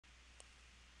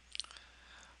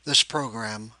This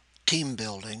program, Team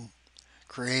Building,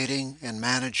 Creating and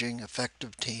Managing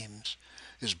Effective Teams,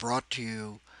 is brought to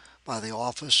you by the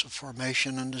Office of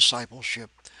Formation and Discipleship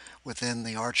within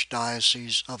the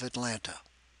Archdiocese of Atlanta.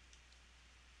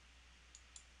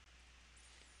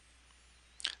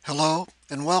 Hello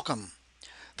and welcome.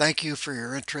 Thank you for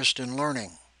your interest in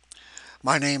learning.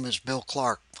 My name is Bill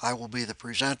Clark. I will be the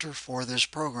presenter for this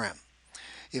program.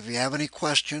 If you have any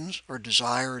questions or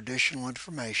desire additional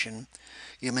information,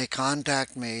 you may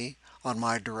contact me on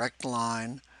my direct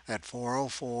line at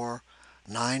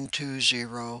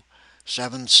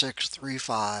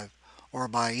 404-920-7635 or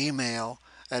by email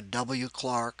at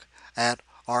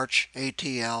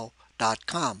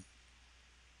wclark@archatl.com.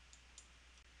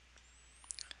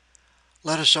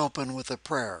 Let us open with a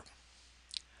prayer.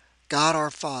 God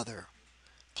our Father,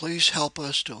 please help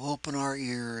us to open our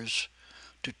ears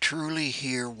to truly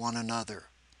hear one another.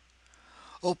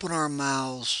 Open our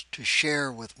mouths to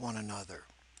share with one another.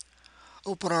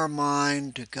 Open our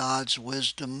mind to God's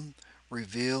wisdom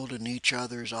revealed in each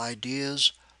other's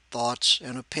ideas, thoughts,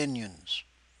 and opinions.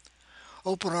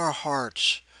 Open our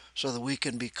hearts so that we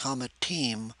can become a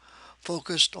team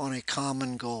focused on a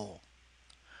common goal.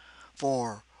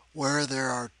 For where there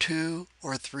are 2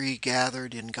 or 3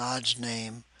 gathered in God's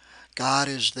name, God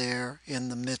is there in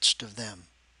the midst of them.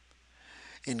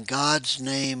 In God's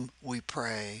name we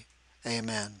pray.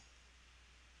 Amen.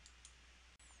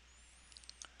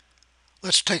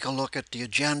 Let's take a look at the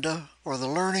agenda or the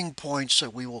learning points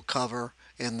that we will cover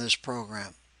in this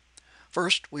program.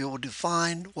 First, we will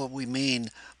define what we mean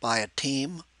by a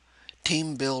team,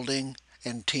 team building,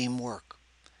 and teamwork.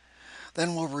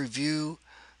 Then we'll review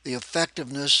the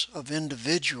effectiveness of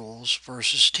individuals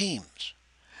versus teams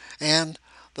and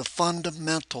the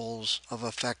fundamentals of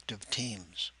effective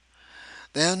teams.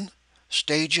 Then,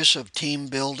 stages of team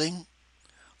building,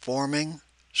 forming,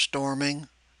 storming,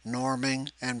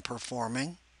 norming, and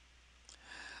performing.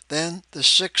 Then the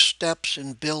 6 steps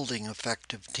in building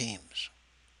effective teams.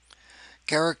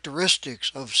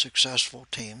 Characteristics of successful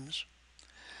teams.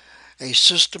 A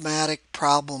systematic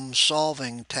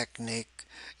problem-solving technique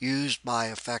used by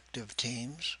effective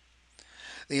teams.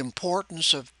 The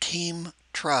importance of team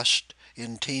trust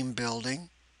in team building.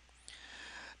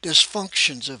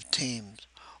 Dysfunctions of teams,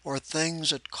 or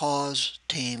things that cause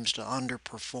teams to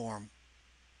underperform.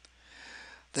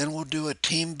 Then we'll do a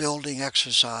team building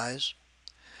exercise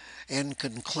and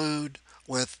conclude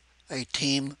with a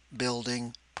team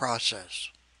building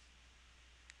process.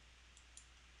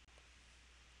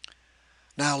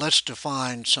 Now let's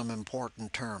define some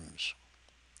important terms.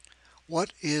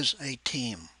 What is a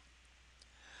team?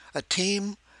 A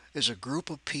team is a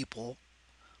group of people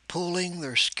pooling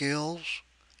their skills,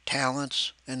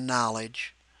 talents, and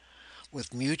knowledge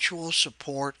with mutual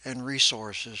support and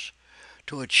resources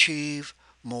to achieve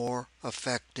more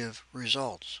effective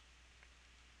results.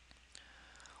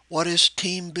 What is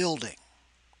team building?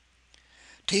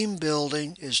 Team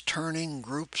building is turning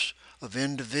groups of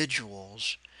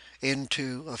individuals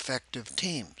into effective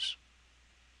teams.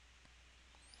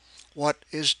 What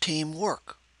is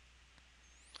teamwork?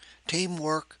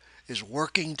 Teamwork is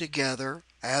working together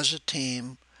as a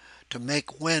team to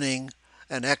make winning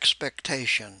an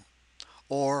expectation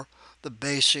or the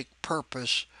basic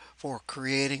purpose for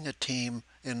creating a team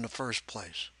in the first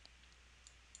place.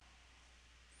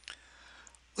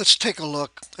 Let's take a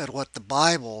look at what the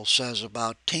Bible says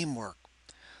about teamwork.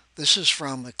 This is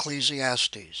from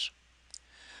Ecclesiastes.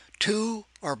 2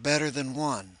 are better than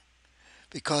 1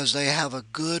 because they have a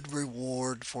good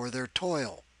reward for their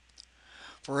toil.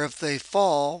 For if they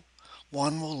fall,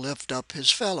 one will lift up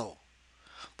his fellow.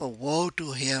 But woe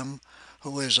to him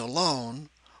who is alone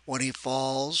when he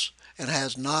falls and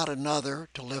has not another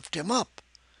to lift him up.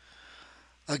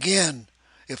 Again,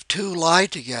 if 2 lie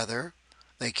together,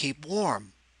 they keep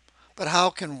warm. But how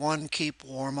can one keep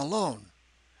warm alone?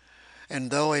 And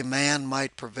though a man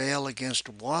might prevail against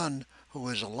one who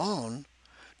is alone,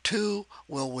 2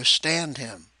 will withstand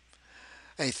him.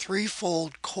 A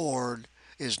threefold cord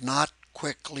is not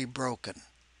quickly broken.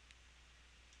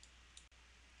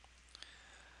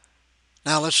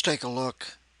 Now let's take a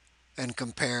look and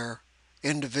compare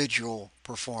individual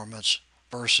performance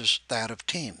versus that of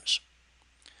teams.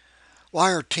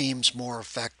 Why are teams more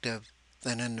effective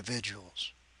than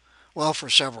individuals? Well, for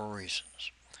several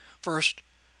reasons. First,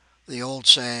 the old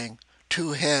saying,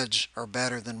 2 heads are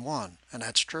better than 1, and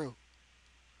that's true.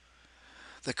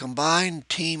 The combined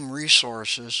team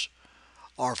resources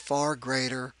are far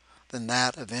greater than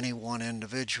that of any one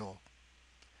individual.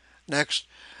 Next,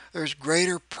 there's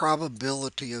greater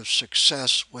probability of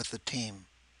success with the team.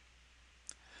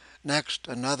 Next,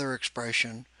 another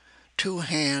expression, two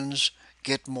hands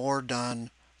get more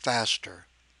done faster.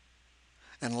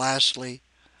 And lastly,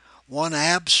 one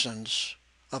absence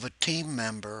of a team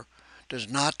member does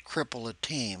not cripple a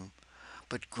team,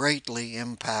 but greatly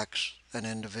impacts an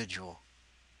individual.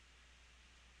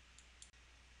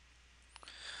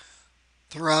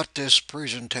 Throughout this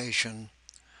presentation,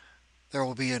 there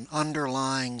will be an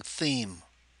underlying theme.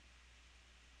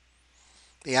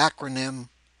 The acronym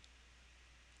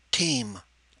TEAM,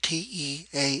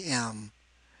 T-E-A-M,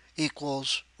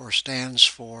 equals or stands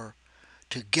for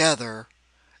Together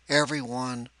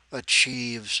Everyone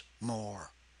Achieves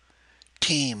More.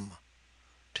 TEAM,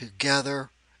 Together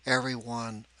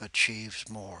Everyone Achieves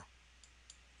More.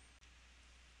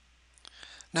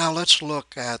 Now let's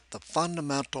look at the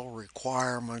fundamental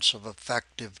requirements of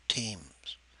effective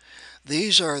teams.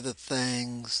 These are the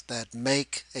things that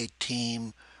make a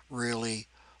team really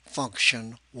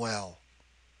function well.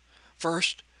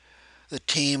 First, the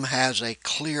team has a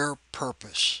clear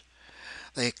purpose.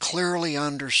 They clearly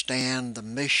understand the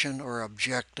mission or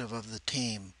objective of the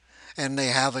team, and they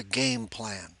have a game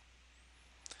plan.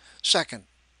 Second,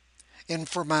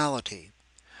 informality.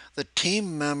 The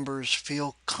team members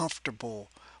feel comfortable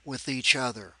with each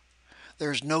other.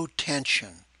 There's no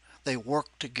tension. They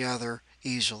work together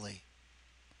easily.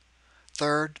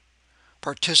 Third,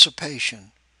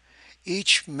 participation.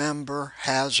 Each member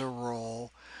has a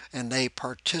role and they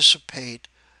participate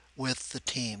with the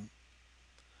team.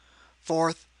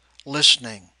 Fourth,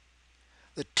 listening.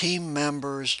 The team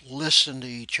members listen to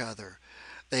each other.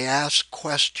 They ask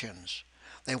questions.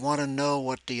 They want to know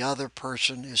what the other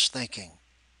person is thinking.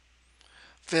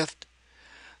 Fifth,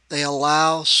 they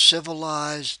allow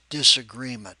civilized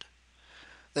disagreement.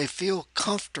 They feel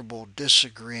comfortable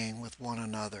disagreeing with one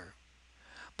another,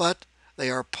 but they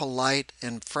are polite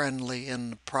and friendly in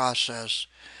the process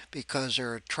because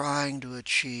they're trying to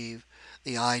achieve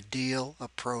the ideal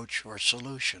approach or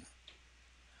solution.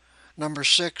 Number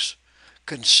 6,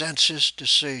 consensus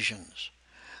decisions.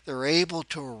 They're able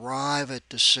to arrive at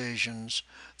decisions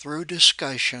through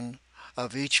discussion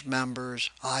of each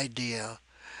member's idea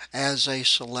as they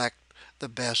select the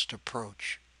best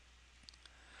approach.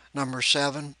 Number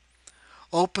 7,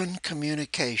 open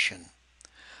communication.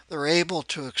 They're able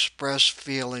to express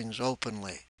feelings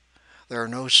openly. There are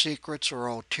no secrets or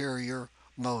ulterior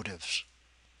motives.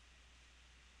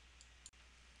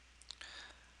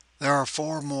 There are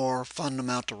 4 more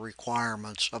fundamental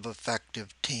requirements of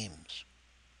effective teams.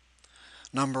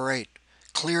 Number 8,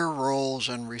 clear roles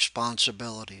and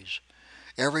responsibilities.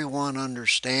 Everyone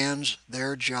understands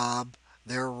their job,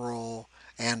 their role,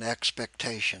 and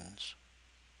expectations.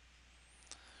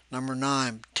 Number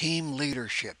 9, team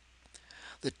leadership.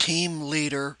 The team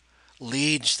leader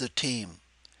leads the team.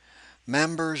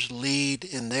 Members lead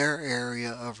in their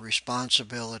area of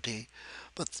responsibility,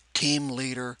 but the team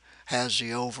leader has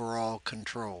the overall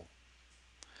control.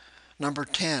 Number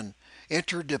 10,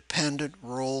 interdependent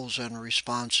roles and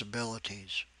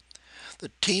responsibilities.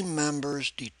 The team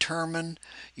members determine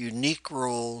unique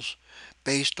roles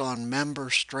based on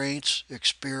member strengths,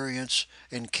 experience,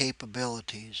 and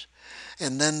capabilities,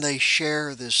 and then they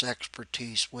share this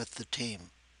expertise with the team.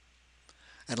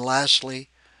 And lastly,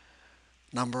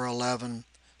 number 11,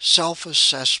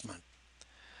 self-assessment.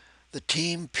 The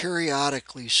team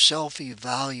periodically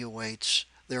self-evaluates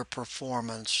their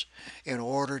performance in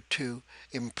order to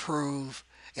improve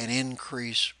and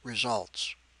increase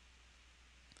results.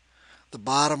 The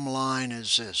bottom line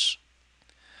is this: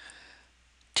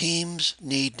 teams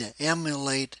need to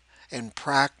emulate and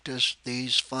practice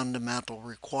these fundamental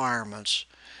requirements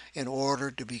in order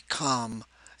to become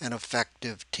an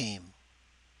effective team.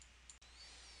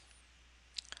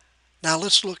 Now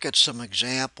let's look at some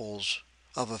examples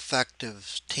of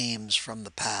effective teams from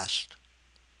the past.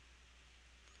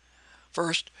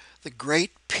 First, the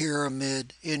Great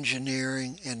Pyramid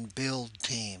Engineering and Build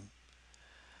Team.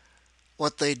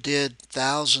 What they did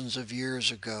thousands of years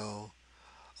ago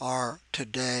are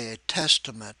today a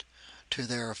testament to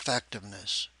their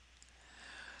effectiveness.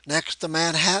 Next, the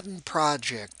Manhattan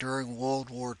Project during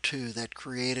World War II that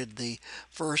created the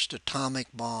first atomic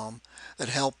bomb that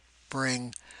helped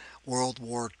bring World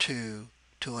War II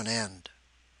to an end.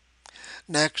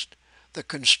 Next, the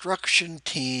construction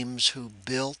teams who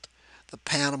built the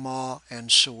Panama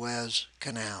and Suez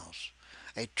canals,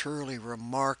 a truly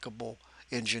remarkable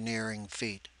engineering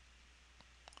feat.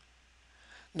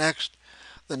 Next,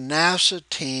 the NASA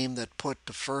team that put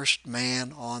the first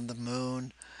man on the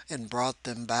moon and brought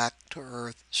them back to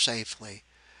Earth safely,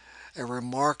 a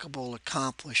remarkable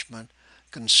accomplishment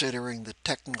considering the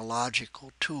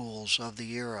technological tools of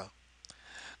the era.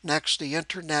 Next, the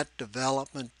Internet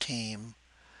development team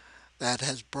that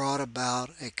has brought about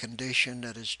a condition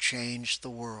that has changed the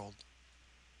world.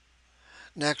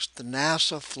 Next, the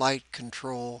NASA flight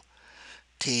control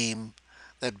team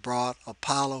that brought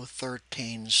Apollo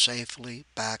 13 safely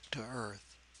back to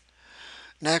Earth.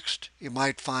 Next, you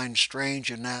might find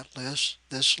strange in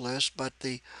this list, but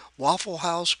the Waffle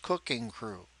House cooking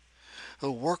crew,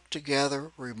 who worked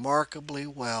together remarkably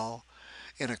well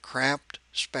in a cramped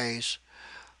space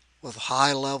with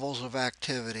high levels of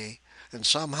activity and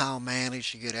somehow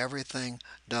managed to get everything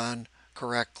done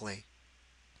correctly.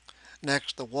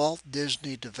 Next, the Walt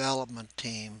Disney Development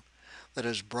Team that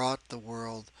has brought the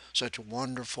world such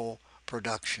wonderful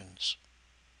productions.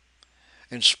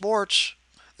 In sports,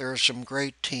 there are some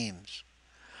great teams.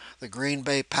 The Green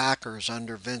Bay Packers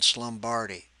under Vince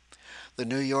Lombardi, the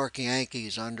New York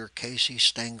Yankees under Casey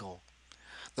Stengel,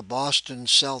 the Boston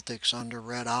Celtics under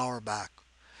Red Auerbach,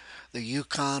 the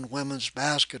Yukon women's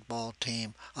basketball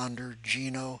team under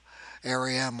Gino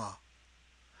Auriemma,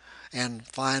 and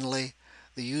finally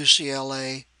the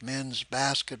UCLA men's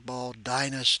basketball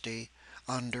dynasty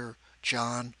under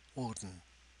John Wooden.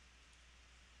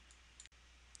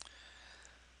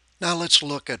 Now let's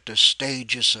look at the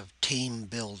stages of team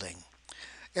building.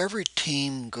 Every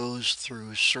team goes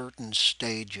through certain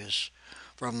stages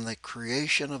from the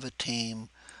creation of a team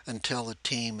until the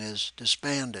team is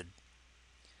disbanded.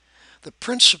 The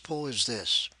principle is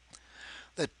this: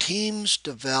 that teams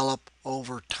develop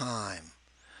over time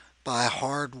by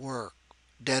hard work,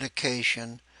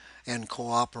 dedication, and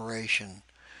cooperation.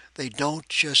 They don't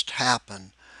just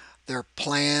happen. They're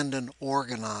planned and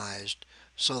organized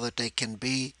so that they can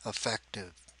be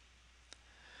effective.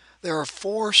 There are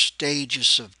 4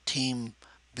 stages of team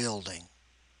building.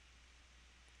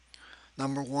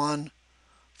 Number 1,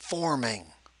 forming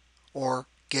or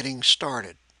getting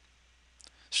started.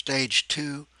 Stage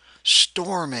 2,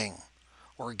 storming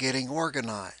or getting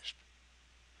organized.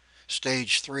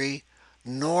 Stage 3,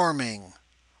 norming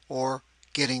or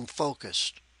getting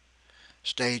focused.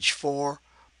 Stage 4,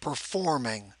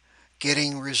 performing,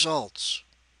 getting results.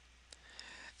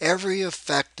 Every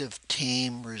effective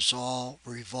team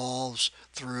revolves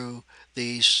through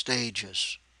these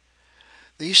stages.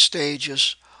 These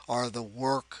stages are the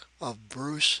work of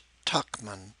Bruce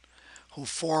Tuckman, who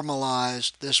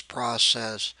formalized this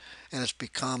process and has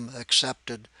become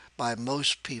accepted by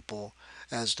most people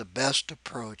as the best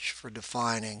approach for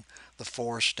defining the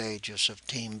 4 stages of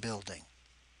team building.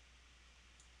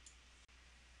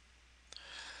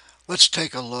 Let's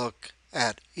take a look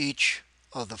at each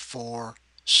of the 4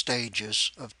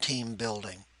 stages of team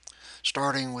building,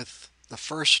 starting with the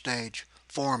first stage,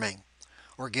 forming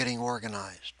or getting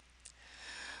organized.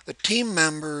 The team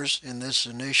members in this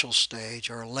initial stage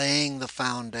are laying the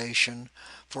foundation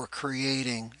for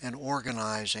creating and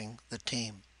organizing the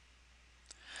team.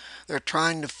 They're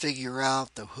trying to figure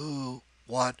out the who,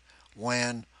 what,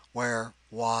 when, where,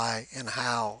 why, and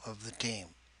how of the team.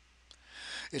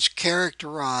 It's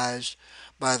characterized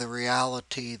by the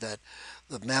reality that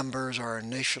the members are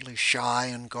initially shy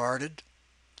and guarded.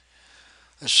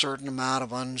 A certain amount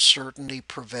of uncertainty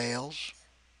prevails.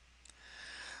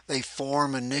 They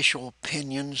form initial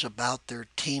opinions about their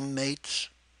teammates.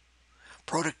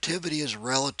 Productivity is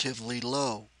relatively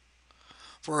low.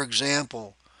 For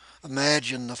example,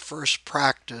 imagine the first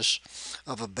practice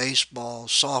of a baseball,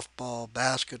 softball,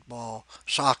 basketball,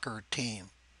 soccer team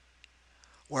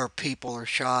where people are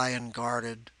shy and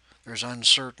guarded. There's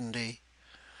uncertainty.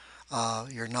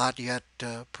 You're not yet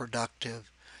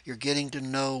productive. You're getting to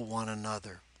know one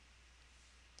another.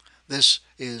 This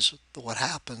is what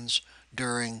happens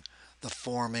during the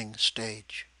forming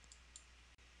stage.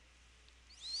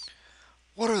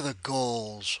 What are the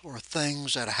goals or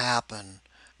things that happen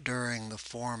during the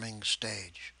forming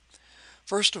stage?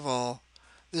 First of all,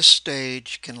 this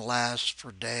stage can last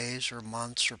for days or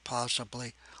months or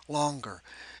possibly longer.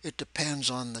 It depends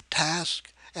on the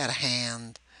task at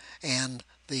hand and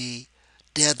the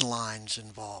deadlines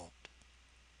involved.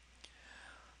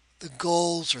 The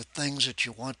goals or things that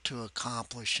you want to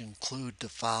accomplish include the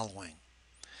following.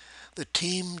 The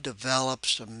team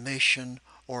develops a mission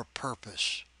or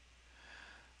purpose.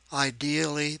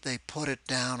 Ideally, they put it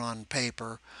down on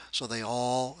paper so they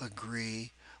all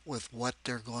agree with what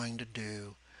they're going to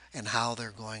do and how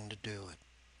they're going to do it.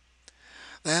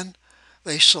 Then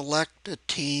they select a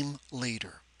team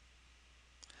leader.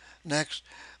 Next,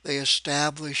 they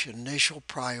establish initial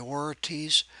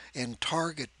priorities and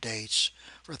target dates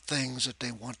for things that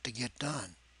they want to get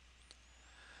done.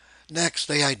 Next,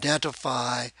 they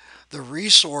identify the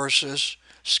resources,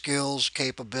 skills,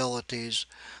 capabilities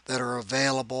that are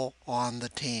available on the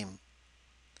team.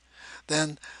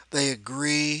 Then they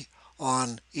agree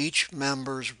on each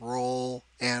member's role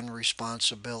and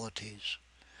responsibilities.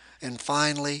 And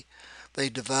finally, they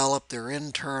develop their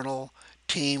internal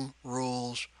team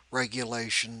rules,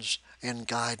 regulations, and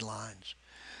guidelines.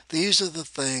 These are the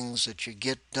things that you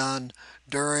get done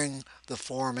during the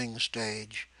forming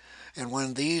stage. And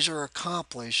when these are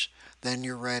accomplished, then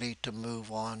you're ready to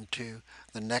move on to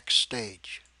the next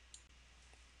stage.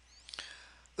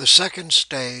 The second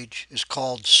stage is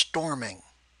called storming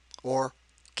or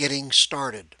getting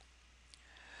started.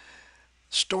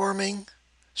 Storming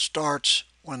starts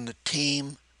when the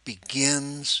team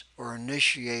begins or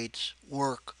initiates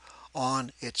work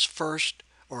on its first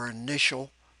or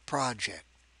initial project.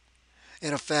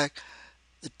 In effect,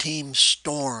 the team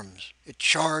storms, it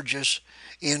charges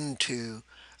into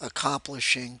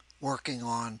accomplishing, working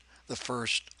on the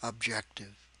first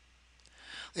objective.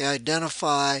 They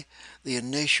identify the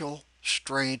initial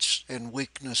strengths and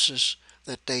weaknesses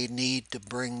that they need to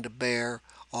bring to bear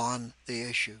on the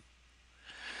issue.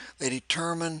 They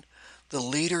determine the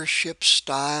leadership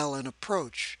style and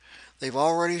approach. They've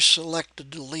already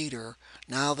selected the leader.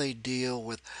 Now they deal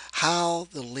with how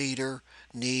the leader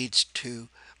needs to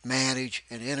manage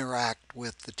and interact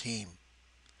with the team.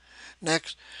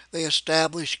 Next, they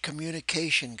establish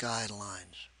communication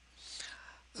guidelines.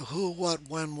 The who, what,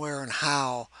 when, where, and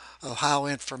how of how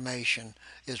information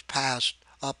is passed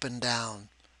up and down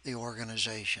the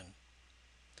organization.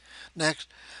 Next,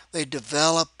 they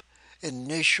develop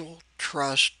initial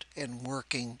trust and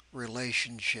working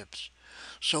relationships,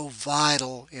 so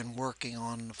vital in working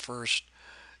on the first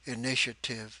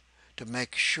initiative to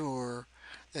make sure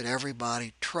that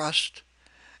everybody trusts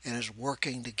and is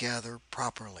working together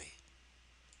properly.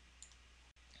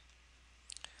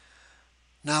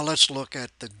 Now let's look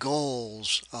at the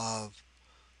goals of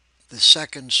the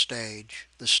second stage,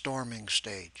 the storming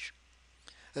stage.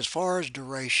 As far as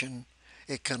duration,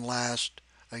 it can last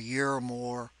a year or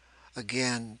more,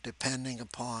 again, depending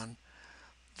upon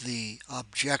the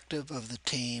objective of the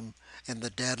team and the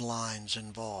deadlines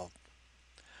involved.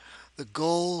 The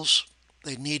goals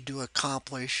they need to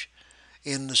accomplish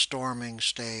in the storming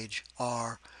stage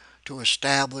are to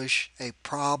establish a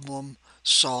problem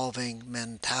solving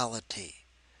mentality.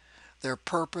 Their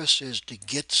purpose is to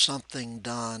get something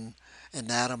done, and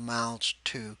that amounts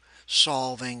to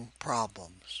solving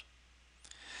problems.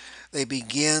 They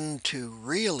begin to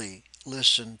really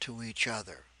listen to each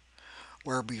other.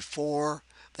 Where before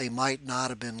they might not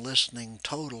have been listening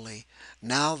totally,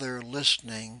 now they're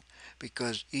listening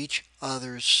because each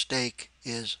other's stake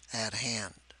is at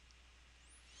hand.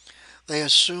 They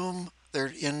assume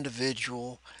their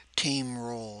individual team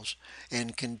roles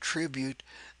and contribute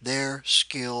their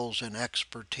skills and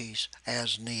expertise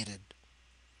as needed.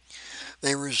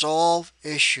 They resolve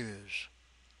issues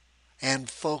and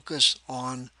focus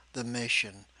on the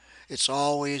mission. It's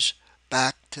always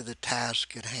back to the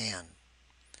task at hand.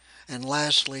 And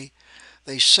lastly,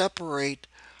 they separate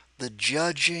the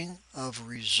judging of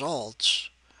results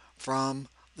from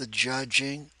the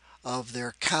judging of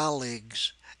their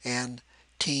colleagues and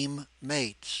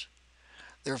teammates.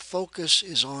 Their focus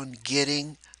is on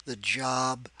getting the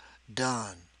job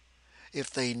done. If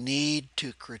they need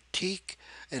to critique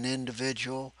an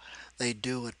individual, they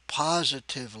do it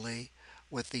positively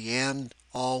with the end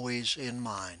always in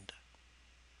mind.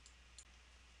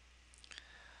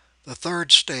 The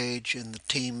third stage in the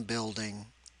team building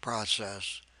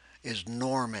process is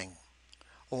norming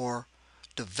or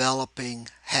developing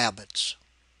habits.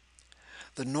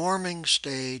 The norming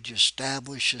stage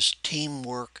establishes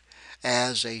teamwork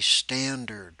as a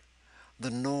standard,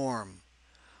 the norm,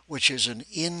 which is an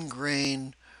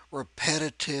ingrained,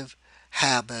 repetitive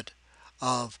habit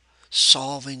of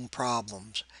solving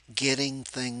problems, getting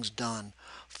things done,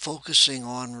 focusing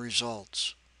on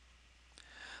results.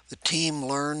 The team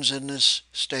learns in this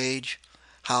stage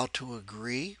how to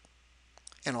agree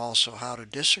and also how to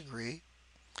disagree,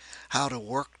 how to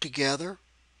work together,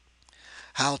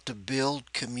 how to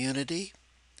build community,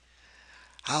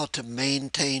 how to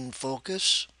maintain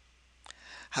focus,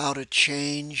 how to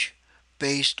change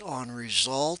based on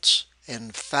results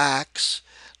and facts,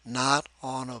 not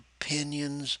on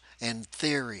opinions and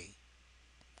theory.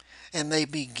 And they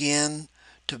begin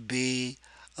to be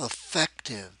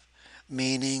effective,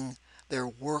 meaning they're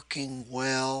working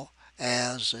well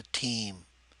as a team.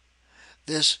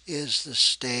 This is the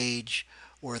stage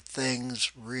where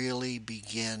things really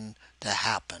begin to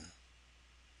happen.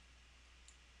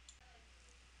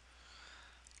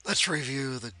 Let's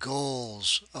review the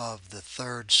goals of the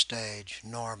third stage,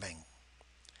 norming.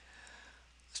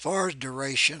 As far as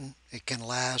duration, it can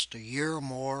last a year or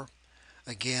more,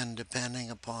 again,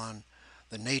 depending upon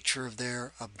the nature of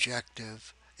their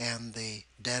objective and the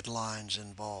deadlines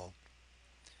involved.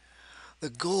 The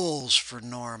goals for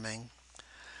norming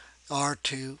are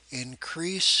to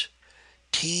increase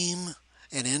team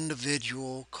and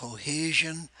individual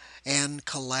cohesion and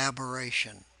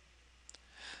collaboration.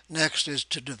 Next is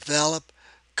to develop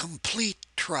complete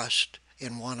trust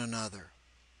in one another.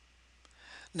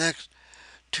 Next,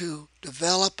 to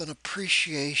develop an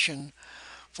appreciation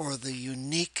for the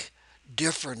unique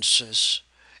differences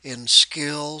in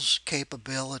skills,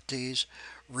 capabilities,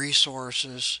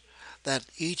 resources that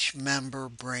each member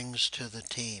brings to the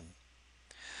team.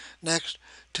 Next,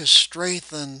 to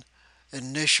strengthen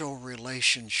initial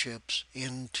relationships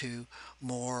into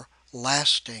more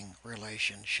lasting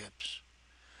relationships.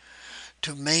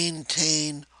 To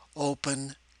maintain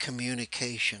open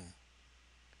communication.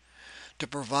 To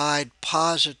provide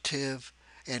positive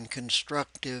and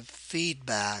constructive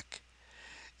feedback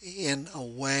in a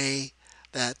way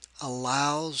that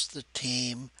allows the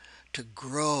team to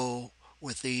grow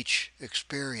with each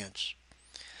experience.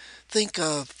 Think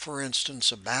of, for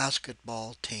instance, a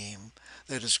basketball team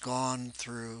that has gone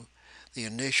through the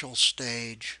initial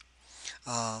stage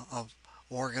of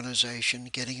organization,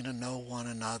 getting to know one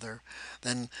another.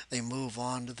 Then they move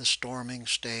on to the storming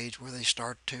stage where they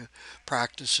start to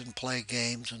practice and play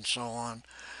games and so on.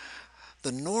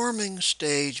 The norming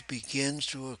stage begins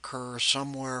to occur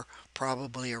somewhere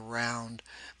probably around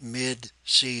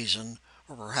mid-season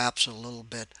or perhaps a little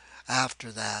bit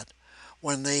after that,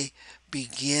 when they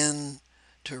begin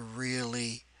to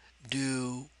really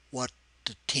do what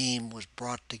the team was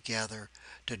brought together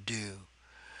to do,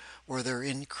 where they're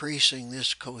increasing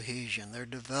this cohesion, they're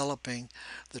developing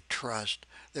the trust,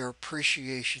 they're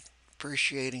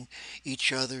appreciating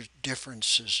each other's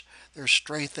differences, they're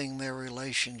strengthening their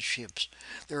relationships,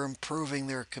 they're improving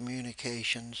their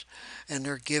communications, and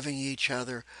they're giving each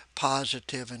other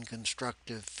positive and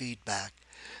constructive feedback.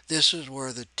 This is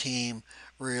where the team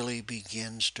really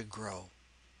begins to grow.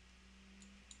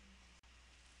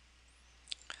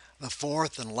 The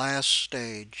fourth and last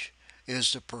stage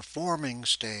is the performing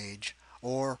stage,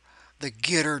 or the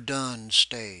get her done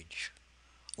stage.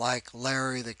 Like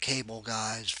Larry the Cable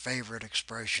Guy's favorite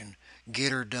expression,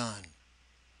 get her done.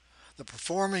 The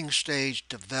performing stage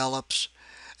develops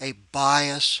a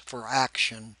bias for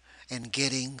action and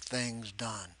getting things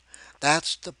done.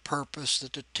 That's the purpose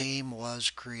that the team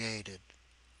was created.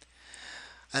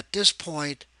 At this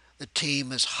point, the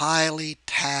team is highly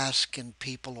task and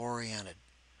people oriented.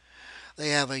 They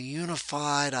have a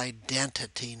unified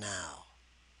identity now.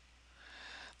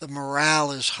 The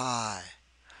morale is high.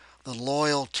 The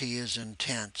loyalty is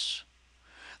intense.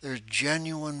 There's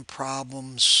genuine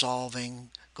problem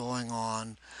solving going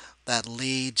on that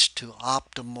leads to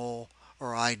optimal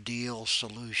or ideal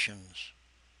solutions.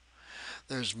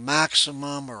 There's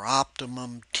maximum or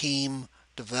optimum team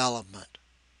development.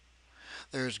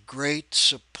 There's great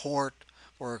support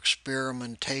for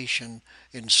experimentation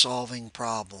in solving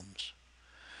problems.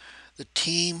 The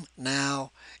team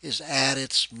now is at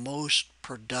its most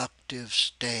productive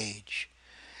stage.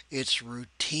 It's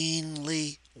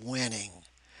routinely winning.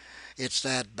 It's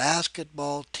that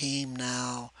basketball team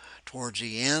now towards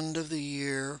the end of the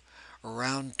year,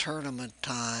 around tournament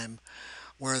time,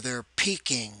 where they're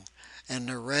peaking and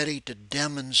they're ready to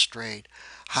demonstrate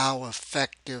how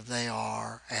effective they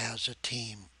are as a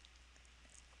team.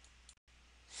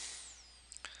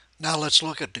 Now let's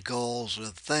look at the goals,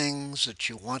 the things that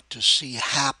you want to see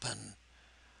happen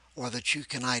or that you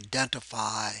can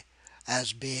identify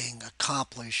as being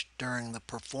accomplished during the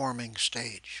performing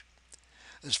stage.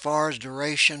 As far as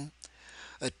duration,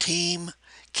 a team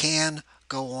can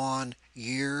go on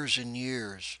years and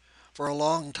years, for a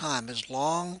long time, as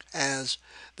long as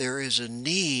there is a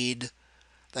need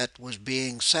that was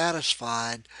being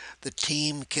satisfied, the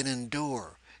team can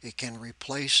endure. It can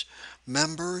replace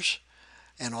members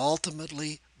and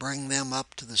ultimately bring them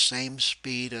up to the same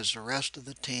speed as the rest of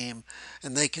the team,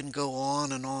 and they can go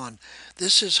on and on.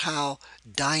 This is how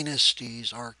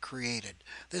dynasties are created.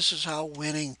 This is how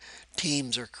winning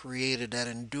teams are created that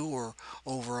endure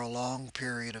over a long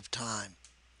period of time.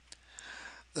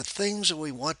 The things that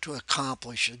we want to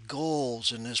accomplish, the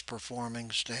goals in this performing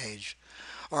stage,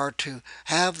 are to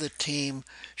have the team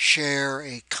share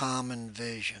a common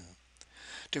vision,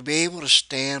 to be able to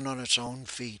stand on its own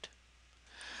feet,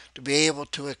 to be able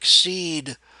to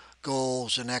exceed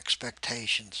goals and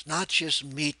expectations, not just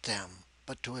meet them,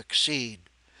 but to exceed,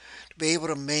 to be able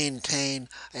to maintain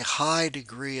a high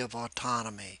degree of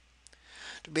autonomy,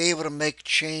 to be able to make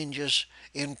changes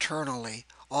internally,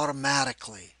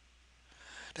 automatically,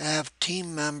 to have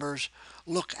team members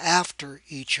look after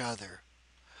each other,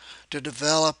 to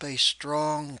develop a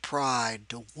strong pride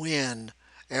to win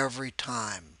every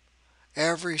time.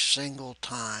 Every single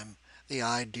time the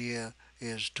idea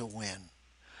is to win.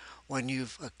 When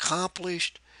you've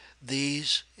accomplished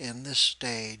these in this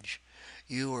stage,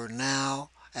 you are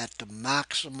now at the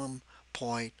maximum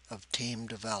point of team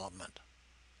development.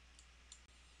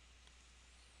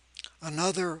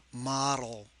 Another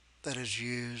model that is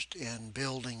used in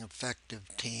building effective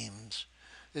teams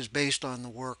is based on the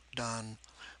work done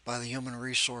by the human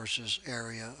resources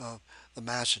area of the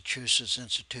Massachusetts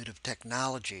Institute of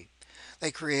Technology.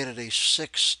 They created a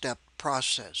 6-step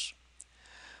process.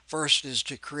 First is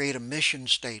to create a mission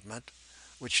statement,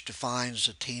 which defines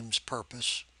the team's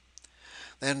purpose.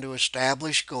 Then to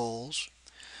establish goals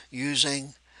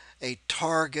using a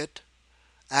target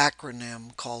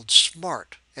acronym called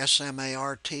SMART,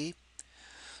 S-M-A-R-T.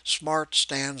 SMART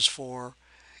stands for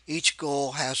each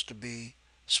goal has to be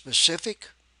specific,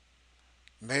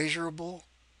 measurable,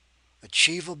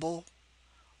 achievable,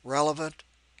 relevant,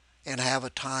 and have a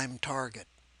time target.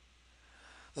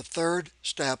 The third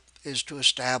step is to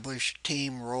establish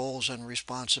team roles and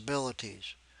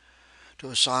responsibilities, to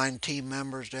assign team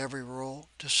members to every role,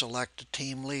 to select a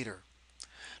team leader,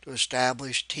 to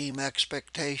establish team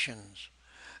expectations,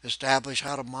 establish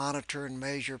how to monitor and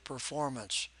measure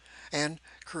performance, and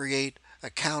create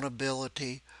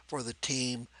accountability for the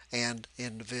team and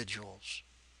individuals.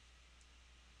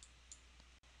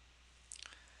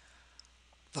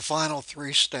 The final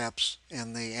 3 steps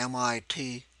in the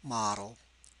MIT model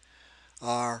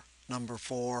are: number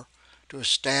 4, to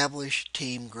establish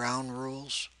team ground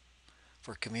rules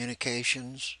for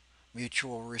communications,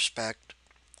 mutual respect,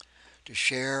 to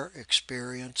share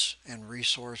experience and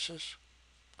resources,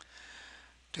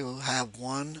 to have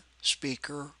one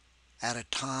speaker at a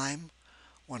time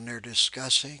when they're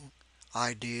discussing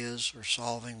ideas or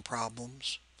solving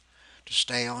problems, to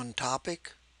stay on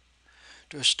topic,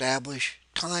 to establish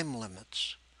time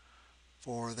limits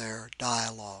for their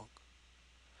dialogue.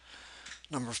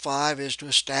 Number 5 is to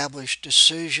establish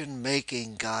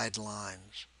decision-making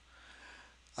guidelines,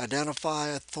 identify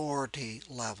authority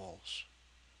levels,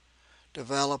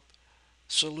 develop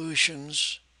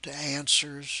solutions to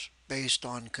answers based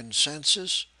on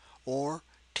consensus or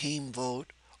team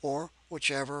vote or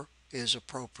whichever is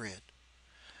appropriate.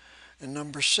 And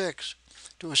number 6,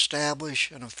 to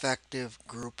establish an effective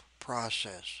group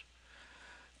process,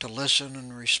 to listen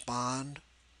and respond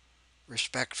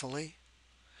respectfully,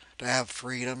 to have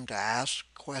freedom to ask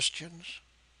questions,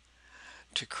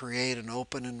 to create an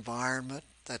open environment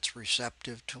that's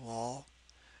receptive to all,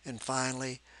 and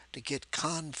finally, to get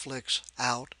conflicts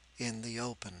out in the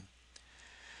open.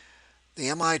 The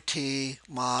MIT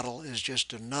model is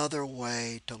just another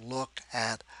way to look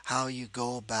at how you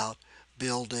go about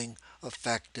building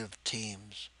effective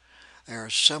teams. They are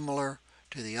similar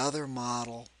to the other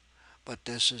model, but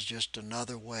this is just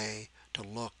another way to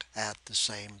look at the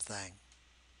same thing.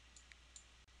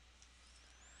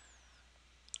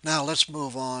 Now let's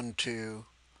move on to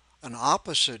an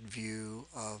opposite view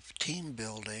of team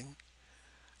building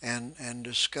and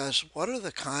discuss what are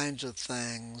the kinds of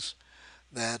things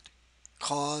that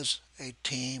cause a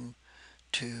team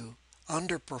to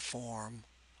underperform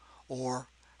or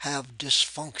have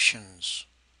dysfunctions.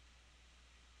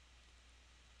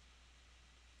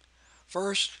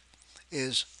 First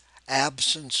is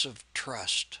absence of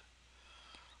trust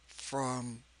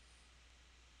from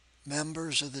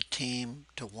members of the team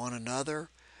to one another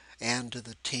and to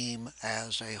the team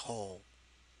as a whole.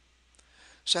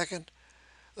 Second,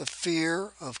 the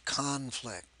fear of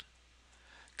conflict,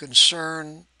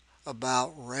 concern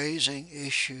about raising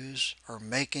issues or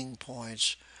making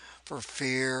points for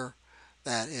fear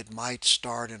that it might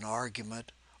start an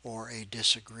argument or a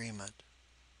disagreement.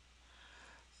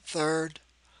 Third,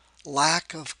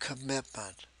 lack of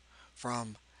commitment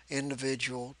from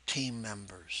individual team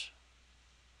members.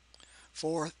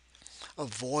 Fourth,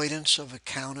 avoidance of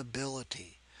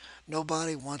accountability.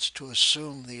 Nobody wants to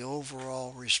assume the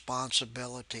overall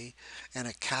responsibility and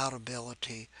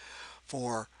accountability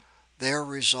for their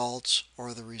results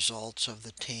or the results of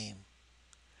the team.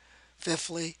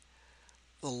 Fifthly,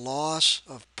 the loss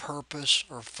of purpose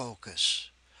or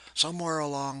focus. Somewhere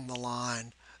along the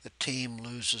line, the team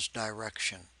loses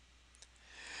direction.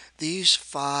 These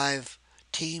 5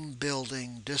 team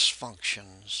building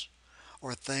dysfunctions,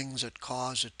 or things that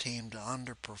cause a team to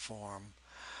underperform,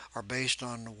 are based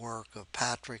on the work of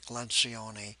Patrick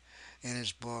Lencioni in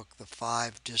his book, The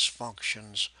 5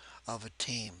 Dysfunctions of a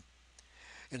Team.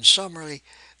 In summary,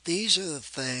 these are the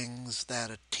things that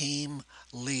a team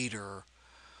leader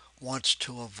wants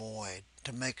to avoid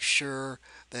to make sure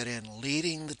that in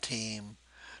leading the team,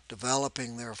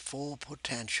 developing their full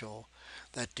potential,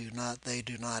 that they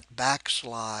do not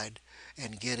backslide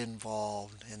and get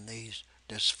involved in these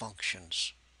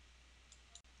dysfunctions.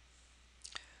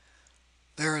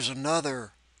 There is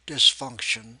another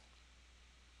dysfunction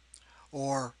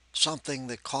or something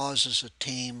that causes a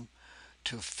team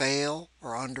to fail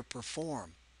or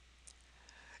underperform.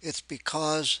 It's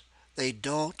because they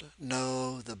don't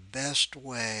know the best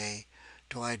way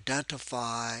to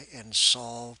identify and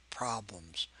solve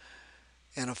problems.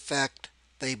 In effect,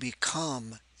 they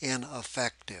become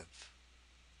ineffective.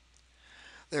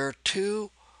 There are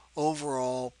two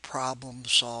overall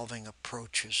problem-solving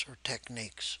approaches or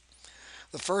techniques.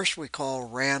 The first we call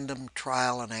random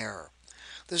trial and error.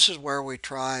 This is where we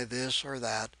try this or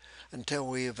that until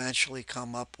we eventually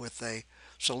come up with a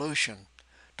solution.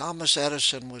 Thomas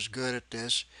Edison was good at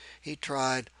this. He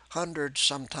tried hundreds,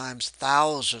 sometimes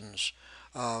thousands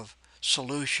of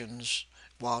solutions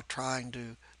while trying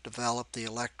to develop the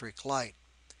electric light.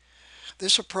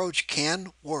 This approach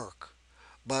can work,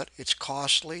 but it's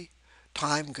costly,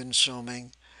 time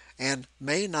consuming, and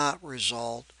may not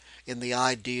result in the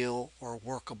ideal or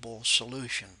workable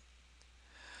solution.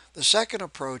 The second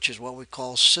approach is what we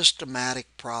call systematic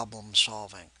problem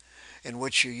solving, in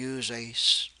which you use a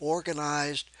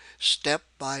organized,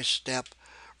 step-by-step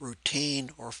routine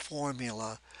or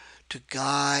formula to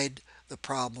guide the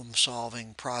problem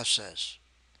solving process.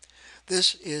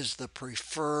 This is the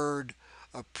preferred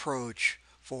approach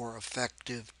for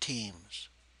effective teams.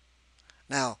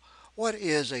 Now, what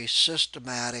is a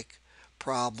systematic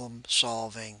problem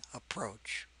solving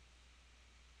approach?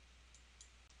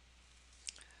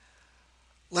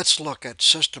 Let's look at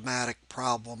systematic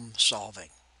problem solving.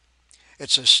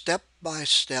 It's a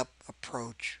step-by-step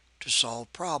approach to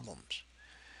solve problems.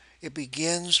 It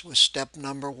begins with step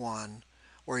number one,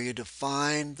 where you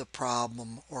define the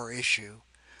problem or issue.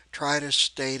 Try to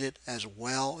state it as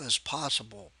well as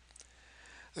possible.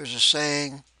 There's a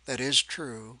saying that is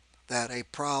true that a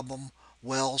problem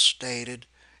well stated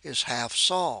is half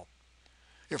solved.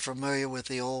 You're familiar with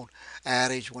the old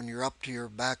adage, when you're up to your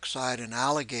backside in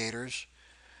alligators,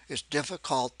 it's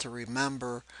difficult to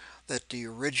remember that the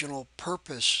original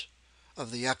purpose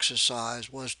of the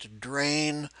exercise was to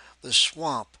drain the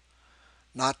swamp,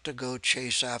 not to go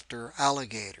chase after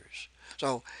alligators.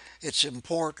 So it's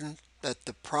important that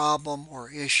the problem or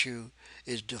issue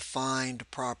is defined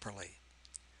properly.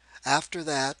 After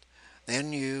that,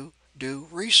 then you do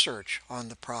research on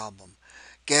the problem.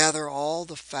 Gather all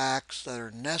the facts that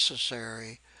are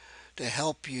necessary to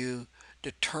help you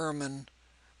determine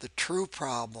the true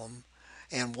problem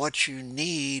and what you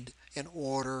need in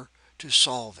order to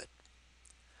solve it.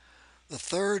 The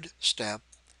third step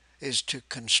is to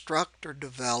construct or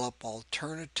develop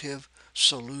alternative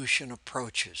solution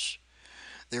approaches.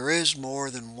 There is more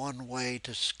than one way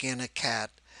to skin a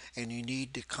cat, and you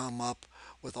need to come up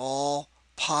with all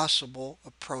possible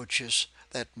approaches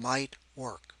that might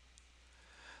work.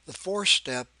 The fourth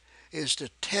step is to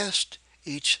test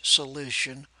each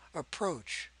solution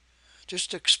approach.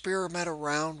 Just experiment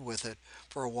around with it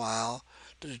for a while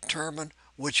to determine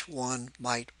which one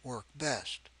might work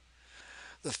best.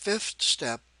 The fifth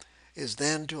step is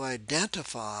then to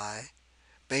identify,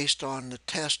 based on the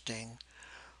testing,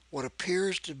 what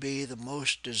appears to be the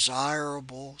most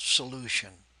desirable solution.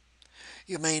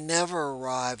 You may never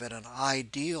arrive at an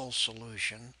ideal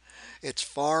solution. It's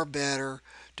far better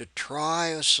to try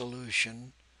a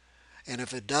solution, and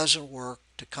if it doesn't work,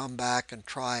 to come back and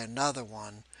try another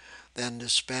one than to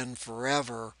spend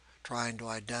forever trying to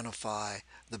identify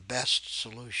the best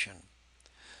solution.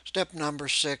 Step number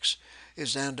 6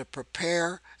 is then to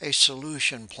prepare a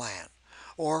solution plan,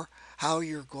 or how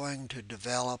you're going to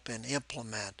develop and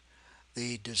implement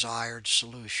the desired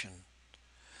solution.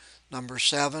 Number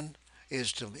 7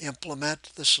 is to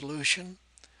implement the solution,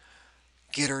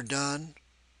 get her done,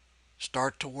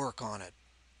 start to work on it.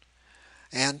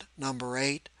 And number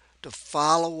 8, to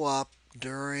follow up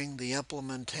during the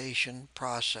implementation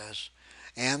process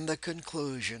and the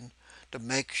conclusion to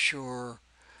make sure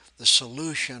the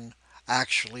solution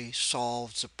actually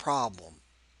solves the problem.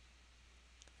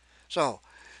 So,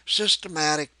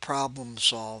 systematic problem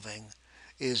solving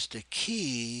is the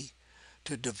key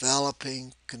to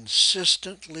developing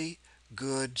consistently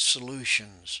good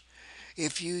solutions.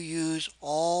 If you use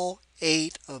all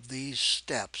 8 of these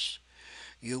steps,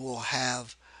 you will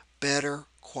have better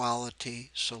quality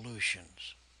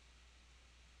solutions.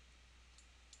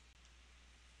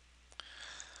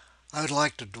 I would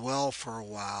like to dwell for a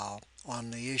while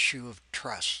on the issue of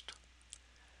trust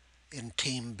in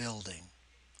team building.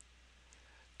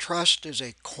 Trust is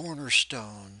a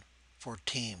cornerstone for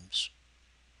teams.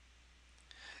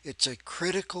 It's a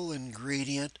critical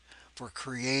ingredient for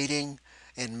creating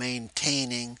and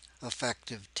maintaining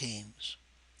effective teams.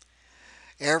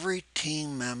 Every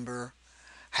team member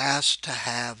has to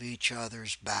have each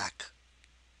other's back.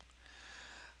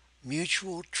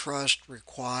 Mutual trust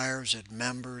requires that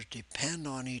members depend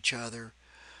on each other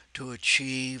to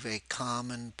achieve a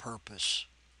common purpose.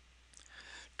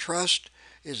 Trust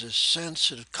is a sense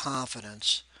of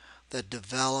confidence that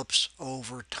develops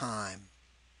over time.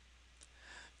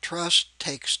 Trust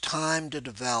takes time to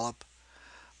develop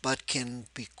but can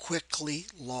be quickly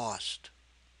lost.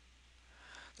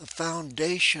 The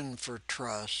foundation for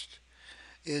trust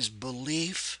is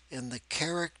belief in the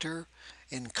character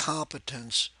and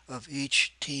competence of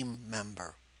each team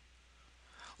member.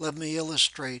 Let me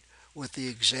illustrate with the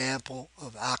example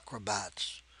of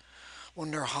acrobats.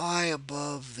 When they're high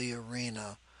above the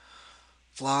arena,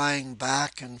 flying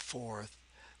back and forth,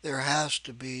 there has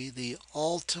to be the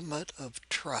ultimate of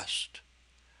trust,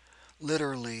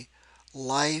 literally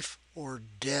life or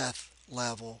death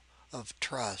level of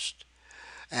trust,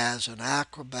 as an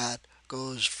acrobat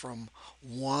goes from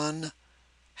one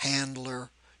handler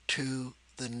to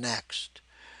the next.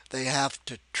 They have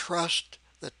to trust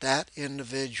that that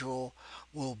individual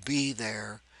will be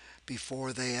there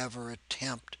before they ever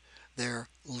attempt their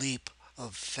leap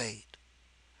of faith.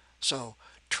 So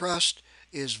trust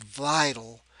is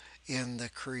vital in the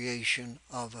creation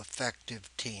of effective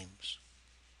teams.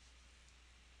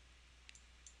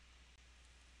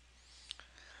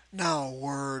 Now a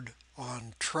word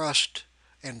on trust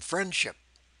and friendship.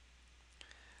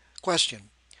 Question: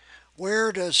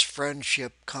 where does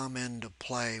friendship come into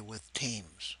play with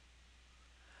teams?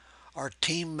 Are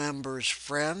team members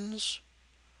friends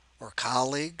or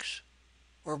colleagues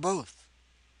or both?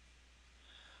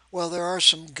 Well, there are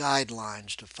some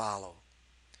guidelines to follow.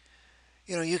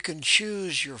 You can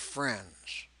choose your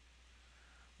friends,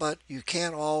 but you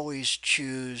can't always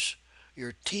choose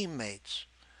your teammates.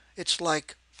 It's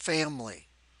like family.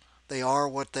 They are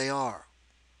what they are.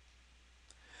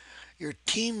 Your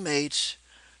teammates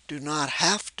do not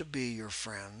have to be your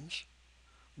friends,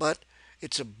 but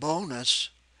it's a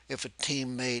bonus if a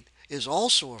teammate is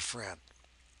also a friend.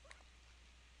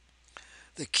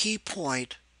 The key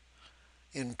point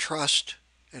in trust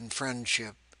and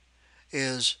friendship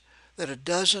is that it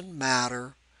doesn't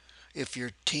matter if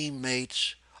your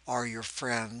teammates are your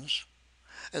friends,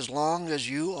 as long as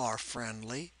you are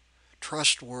friendly,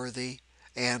 trustworthy,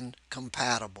 and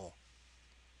compatible.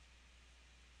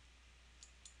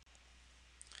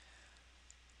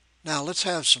 Now let's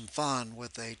have some fun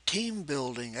with a team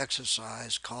building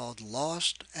exercise called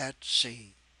Lost at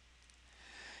Sea.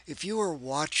 If you are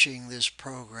watching this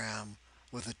program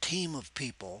with a team of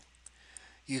people,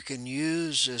 you can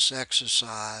use this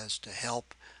exercise to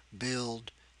help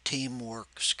build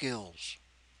teamwork skills.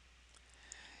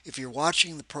 If you're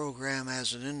watching the program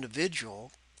as an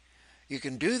individual, you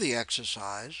can do the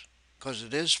exercise because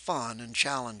it is fun and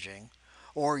challenging,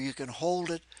 or you can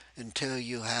hold it until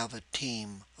you have a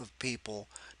team of people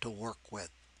to work with.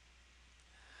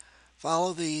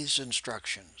 Follow these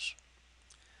instructions.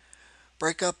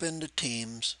 Break up into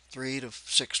teams, 3 to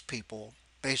 6 people,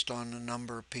 based on the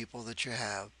number of people that you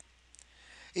have.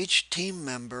 Each team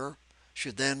member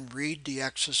should then read the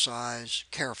exercise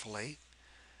carefully.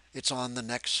 It's on the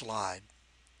next slide.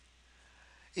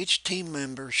 Each team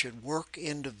member should work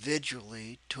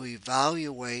individually to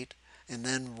evaluate and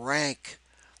then rank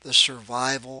the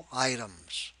survival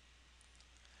items.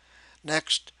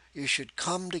 Next, you should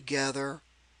come together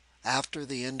after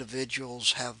the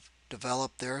individuals have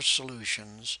developed their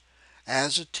solutions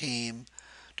as a team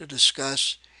to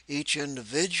discuss each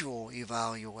individual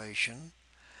evaluation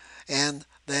and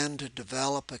then to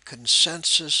develop a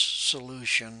consensus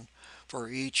solution for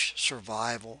each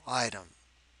survival item.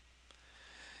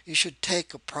 You should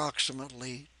take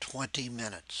approximately 20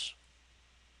 minutes.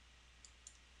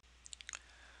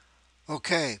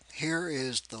 Okay, here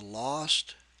is the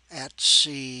Lost at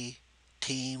Sea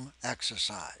team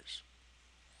exercise.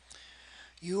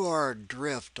 You are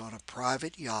adrift on a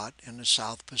private yacht in the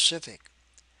South Pacific.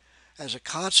 As a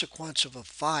consequence of a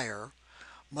fire,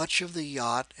 much of the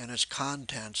yacht and its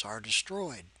contents are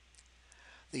destroyed.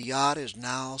 The yacht is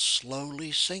now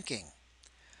slowly sinking.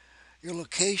 Your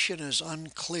location is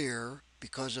unclear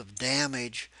because of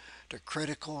damage to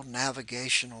critical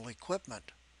navigational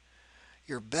equipment.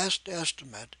 Your best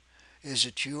estimate is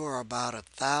that you are about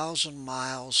 1,000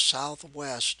 miles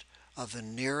southwest of the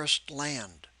nearest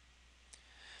land.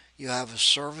 You have a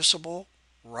serviceable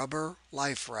rubber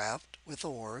life raft with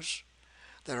oars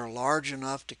that are large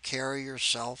enough to carry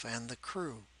yourself and the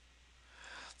crew.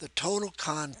 The total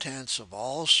contents of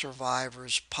all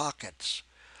survivors' pockets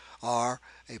are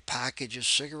a package of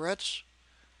cigarettes,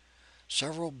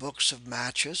 several books of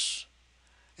matches,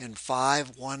 and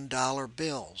 5 $1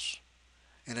 bills.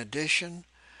 In addition,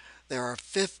 there are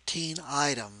 15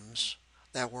 items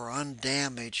that were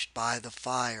undamaged by the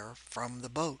fire from the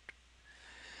boat.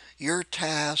 Your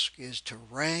task is to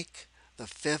rank the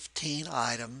 15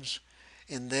 items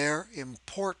in their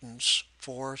importance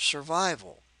for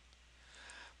survival.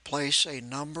 Place a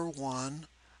number 1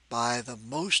 by the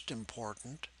most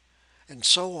important, and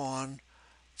so on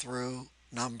through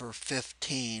number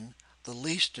 15, the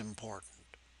least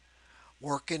important.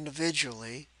 Work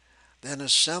individually, then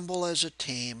assemble as a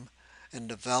team and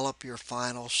develop your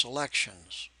final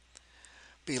selections.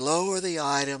 Below are the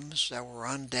items that were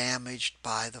undamaged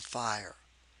by the fire: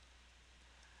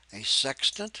 a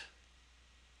sextant,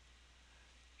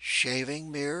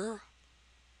 shaving mirror,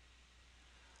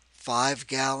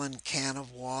 5-gallon can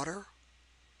of water,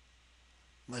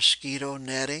 mosquito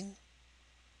netting,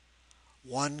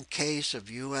 1 case of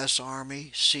U.S.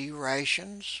 Army sea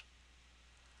rations,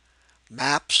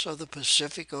 maps of the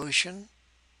Pacific Ocean,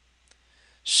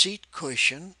 seat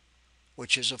cushion,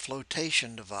 which is a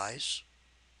flotation device,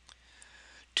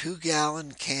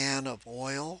 2-gallon can of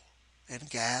oil and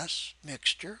gas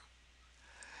mixture,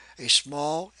 a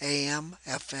small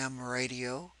AM/FM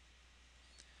radio,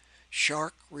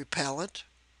 shark repellent,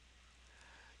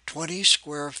 20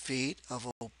 square feet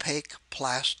of opaque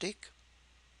plastic,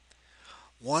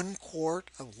 1 quart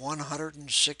of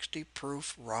 160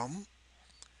 proof rum,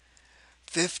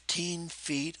 15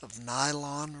 feet of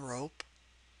nylon rope,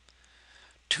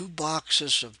 2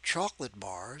 boxes of chocolate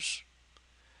bars,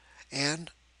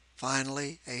 and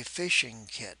finally a fishing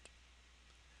kit.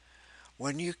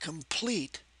 When you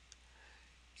complete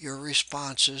your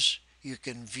responses, you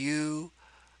can view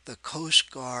the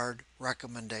Coast Guard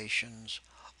recommendations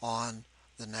on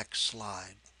the next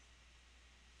slide.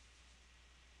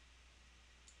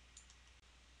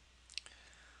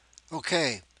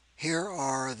 Okay, here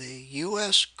are the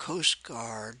U.S. Coast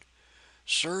Guard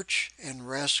search and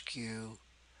rescue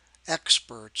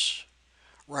experts'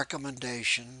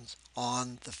 recommendations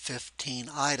on the 15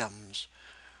 items,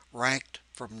 ranked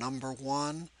from number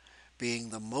 1 being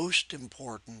the most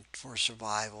important for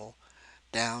survival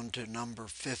down to number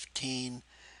 15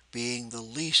 being the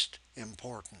least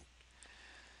important.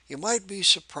 You might be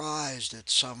surprised at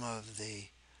some of the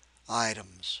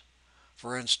items.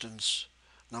 For instance,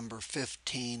 number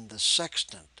 15, the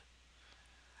sextant.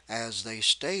 As they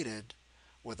stated,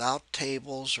 without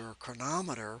tables or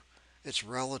chronometer, it's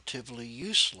relatively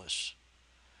useless.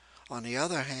 On the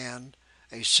other hand,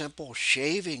 a simple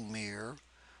shaving mirror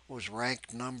was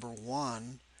ranked number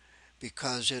 1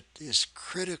 because it is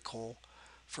critical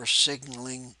for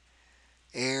signaling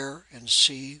air and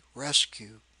sea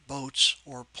rescue boats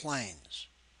or planes.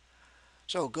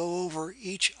 So go over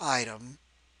each item,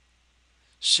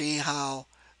 see how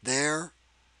their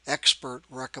expert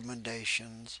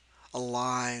recommendations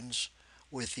aligns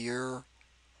with your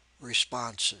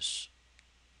responses.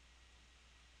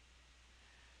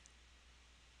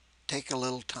 Take a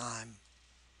little time.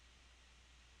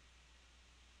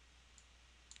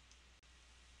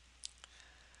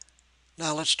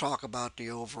 Now let's talk about the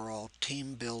overall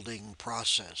team building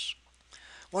process.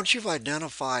 Once you've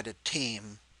identified a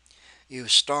team, you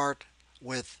start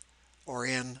with or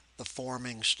in the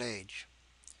forming stage.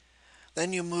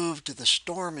 Then you move to the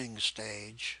storming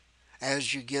stage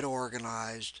as you get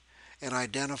organized and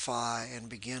identify and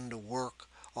begin to work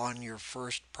on your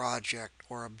first project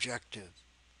or objective.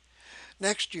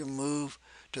 Next, you move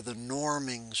to the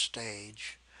norming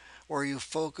stage where you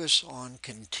focus on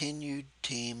continued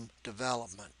team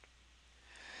development.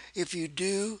 If you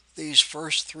do these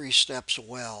first 3 steps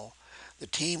well, the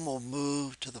team will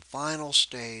move to the final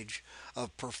stage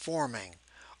of performing,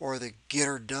 or the get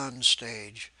her done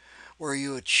stage, where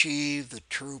you achieve the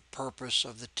true purpose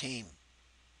of the team.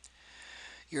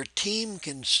 Your team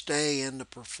can stay in the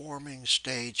performing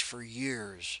stage for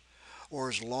years, or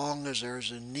as long as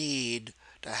there's a need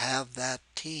to have that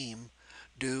team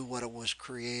do what it was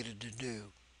created to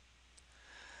do.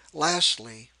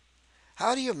 Lastly,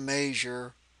 how do you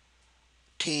measure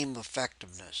team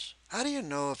effectiveness? How do you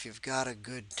know if you've got a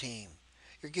good team?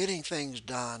 You're getting things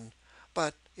done,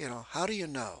 but how do you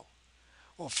know?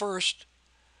 Well, first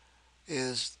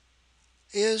is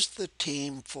the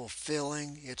team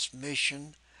fulfilling its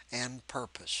mission and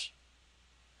purpose?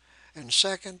 And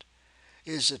second,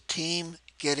 is the team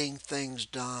getting things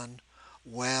done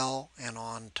well and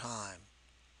on time?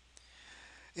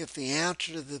 If the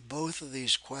answer to both of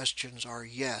these questions are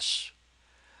yes,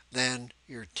 then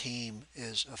your team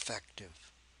is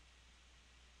effective.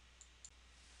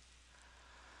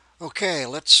 Okay,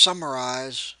 let's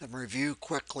summarize and review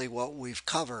quickly what we've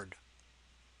covered.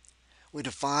 We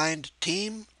defined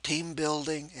team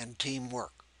building, and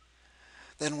teamwork.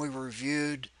 Then we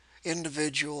reviewed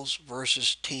individuals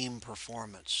versus team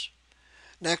performance.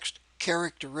 Next,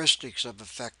 characteristics of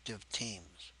effective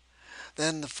teams.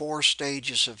 Then the four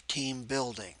stages of team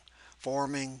building: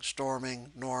 forming,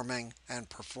 storming, norming, and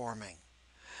performing.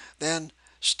 Then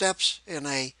steps in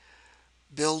a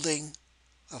building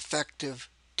effective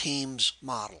teams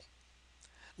model.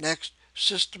 Next,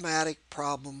 systematic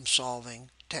problem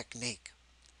solving technique.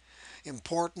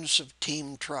 Importance of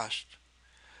team trust.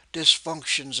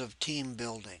 Dysfunctions of team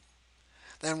building.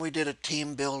 Then we did a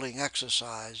team building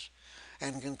exercise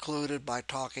and concluded by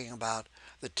talking about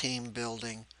the team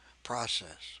building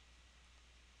process.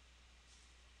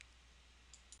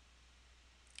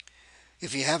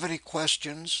 If you have any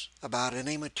questions about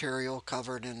any material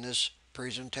covered in this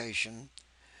presentation,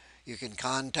 you can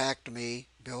contact me,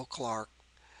 Bill Clark,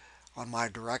 on my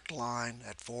direct line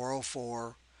at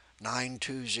 404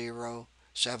 920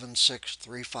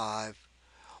 7635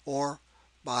 or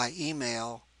by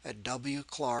email at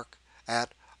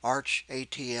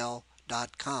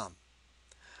wclark@archatl.com.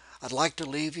 I'd like to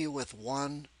leave you with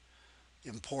one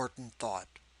important thought.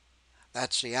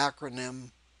 That's the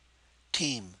acronym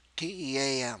TEAM,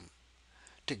 T-E-A-M.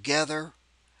 Together,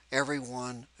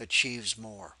 everyone achieves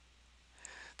more.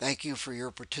 Thank you for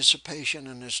your participation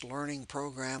in this learning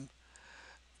program.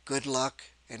 Good luck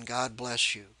and God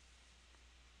bless you.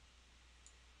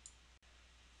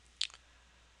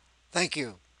 Thank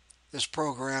you. This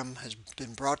program has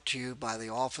been brought to you by the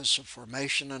Office of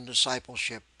Formation and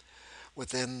Discipleship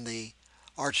within the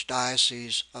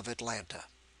Archdiocese of Atlanta.